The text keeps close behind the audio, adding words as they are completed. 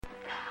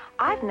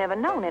I've never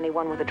known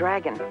anyone with a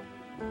dragon.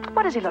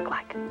 What does he look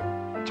like?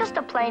 Just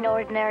a plain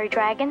ordinary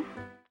dragon.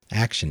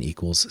 Action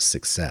equals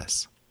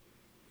success.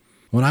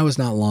 When I was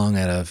not long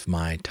out of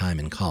my time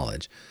in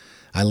college,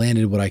 I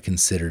landed what I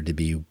considered to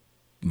be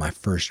my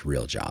first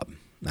real job.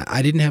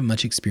 I didn't have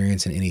much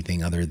experience in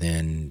anything other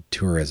than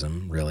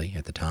tourism, really,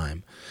 at the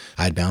time.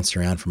 I had bounced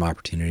around from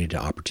opportunity to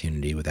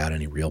opportunity without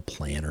any real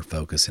plan or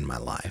focus in my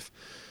life.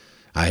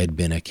 I had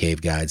been a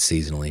cave guide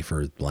seasonally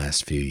for the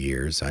last few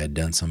years. I had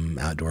done some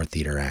outdoor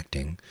theater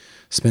acting,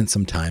 spent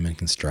some time in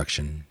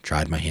construction,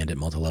 tried my hand at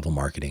multi-level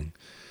marketing.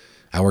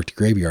 I worked a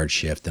graveyard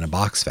shift in a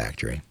box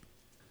factory.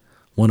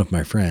 One of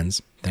my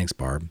friends, thanks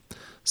Barb,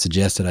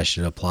 suggested I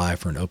should apply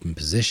for an open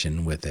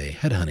position with a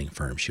headhunting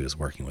firm she was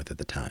working with at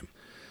the time.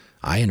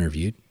 I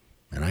interviewed,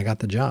 and I got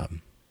the job.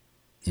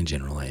 In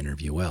general, I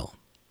interview well.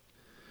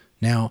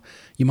 Now,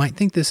 you might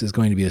think this is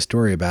going to be a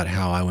story about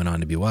how I went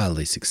on to be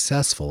wildly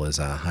successful as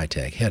a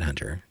high-tech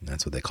headhunter.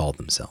 That's what they called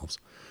themselves.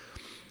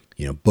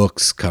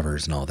 Books,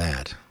 covers, and all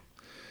that.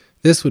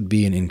 This would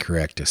be an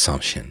incorrect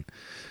assumption.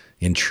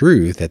 In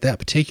truth, at that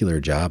particular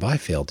job, I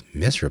failed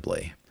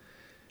miserably.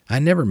 I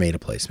never made a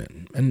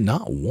placement, and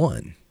not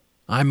one.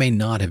 I may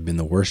not have been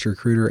the worst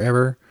recruiter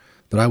ever,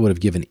 but I would have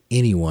given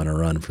anyone a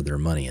run for their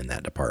money in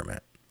that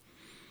department.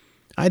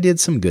 I did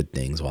some good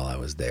things while I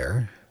was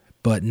there,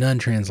 but none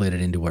translated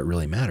into what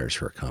really matters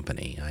for a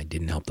company. I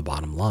didn't help the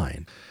bottom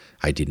line.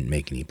 I didn't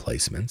make any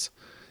placements,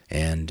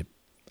 and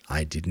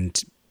I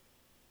didn't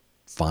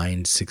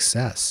find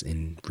success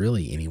in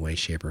really any way,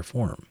 shape, or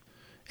form,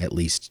 at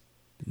least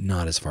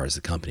not as far as the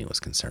company was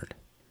concerned.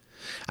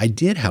 I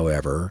did,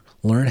 however,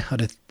 learn how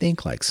to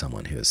think like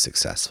someone who is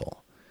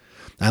successful.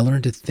 I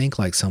learned to think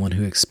like someone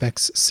who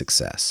expects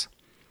success.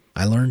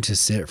 I learned to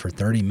sit for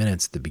 30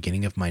 minutes at the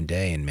beginning of my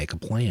day and make a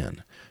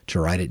plan, to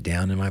write it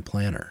down in my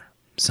planner,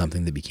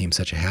 something that became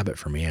such a habit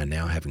for me I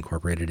now have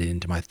incorporated it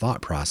into my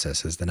thought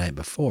processes the night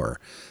before,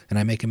 and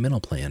I make a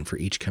mental plan for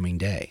each coming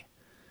day.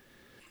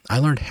 I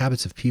learned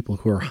habits of people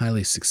who are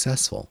highly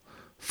successful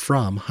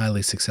from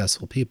highly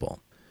successful people.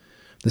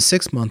 The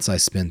 6 months I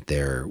spent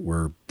there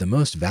were the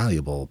most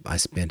valuable I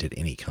spent at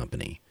any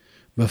company,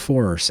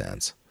 before or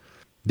since.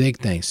 Big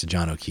thanks to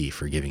John O'Keefe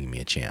for giving me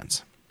a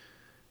chance.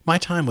 My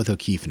time with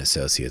O'Keefe &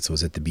 Associates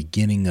was at the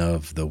beginning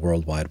of the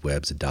World Wide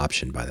Web's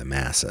adoption by the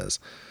masses.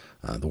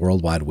 The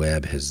World Wide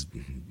Web has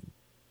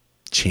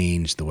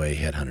changed the way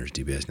headhunters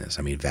do business.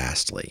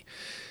 Vastly.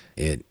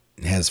 It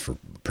has for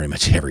pretty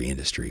much every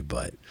industry,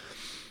 but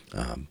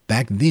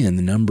back then,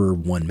 the number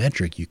one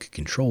metric you could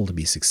control to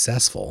be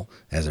successful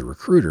as a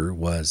recruiter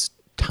was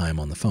time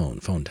on the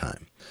phone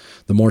time.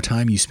 The more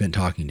time you spent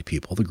talking to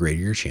people, the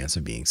greater your chance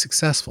of being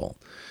successful.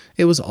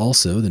 It was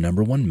also the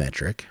number one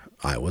metric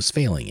I was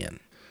failing in.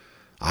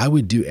 I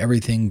would do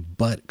everything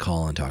but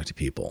call and talk to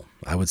people.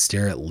 I would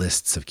stare at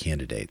lists of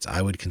candidates.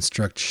 I would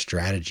construct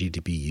strategy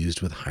to be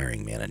used with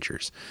hiring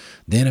managers.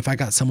 Then if I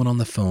got someone on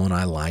the phone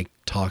I liked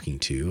talking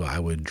to, I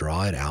would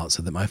draw it out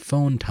so that my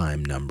phone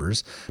time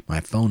numbers,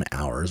 my phone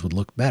hours would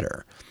look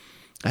better.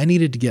 I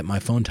needed to get my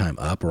phone time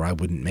up or I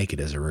wouldn't make it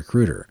as a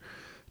recruiter.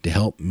 To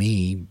help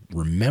me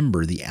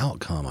remember the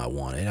outcome I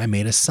wanted, I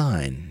made a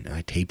sign.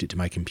 I taped it to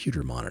my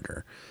computer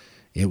monitor.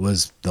 It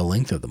was the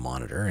length of the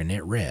monitor, and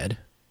it read,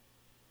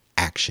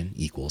 "Action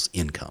equals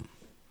income."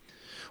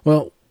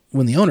 Well,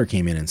 when the owner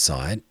came in and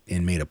saw it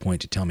and made a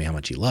point to tell me how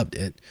much he loved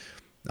it,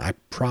 I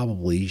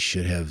probably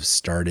should have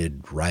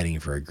started writing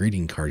for a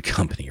greeting card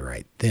company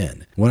right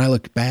then. When I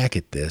look back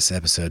at this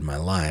episode in my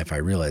life, I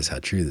realize how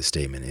true the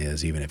statement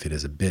is, even if it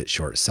is a bit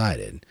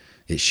short-sighted.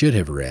 It should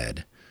have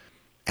read,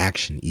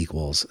 "Action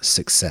equals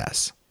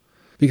success."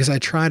 Because I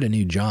tried a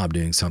new job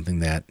doing something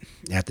that,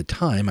 at the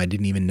time, I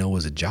didn't even know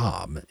was a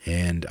job,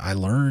 and I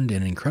learned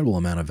an incredible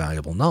amount of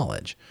valuable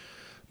knowledge.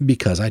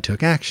 Because I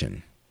took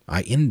action.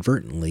 I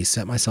inadvertently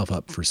set myself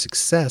up for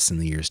success in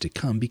the years to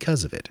come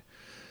because of it.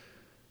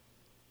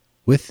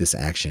 With this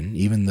action,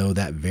 even though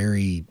that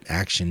very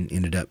action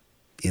ended up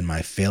in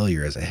my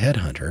failure as a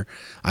headhunter,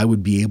 I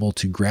would be able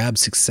to grab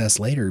success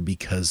later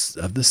because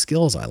of the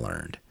skills I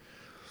learned.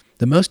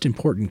 The most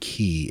important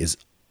key is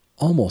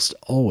almost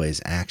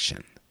always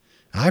action.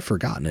 I've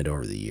forgotten it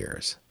over the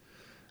years.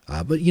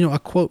 But a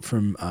quote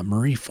from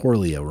Marie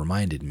Forleo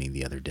reminded me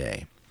the other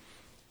day.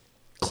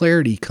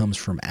 Clarity comes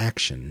from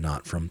action,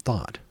 not from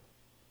thought.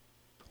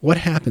 What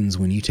happens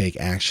when you take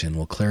action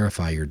will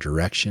clarify your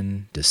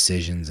direction,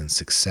 decisions, and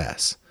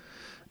success.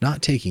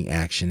 Not taking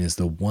action is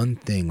the one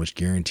thing which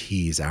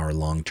guarantees our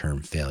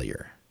long-term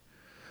failure.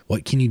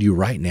 What can you do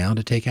right now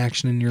to take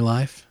action in your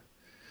life?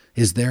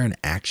 Is there an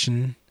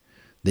action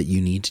that you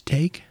need to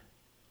take?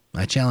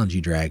 I challenge you,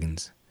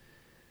 dragons.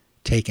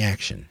 Take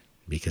action,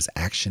 because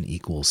action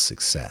equals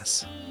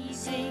success.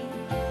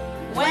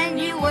 When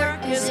you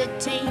work as a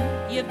team,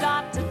 you've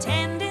got to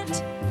tend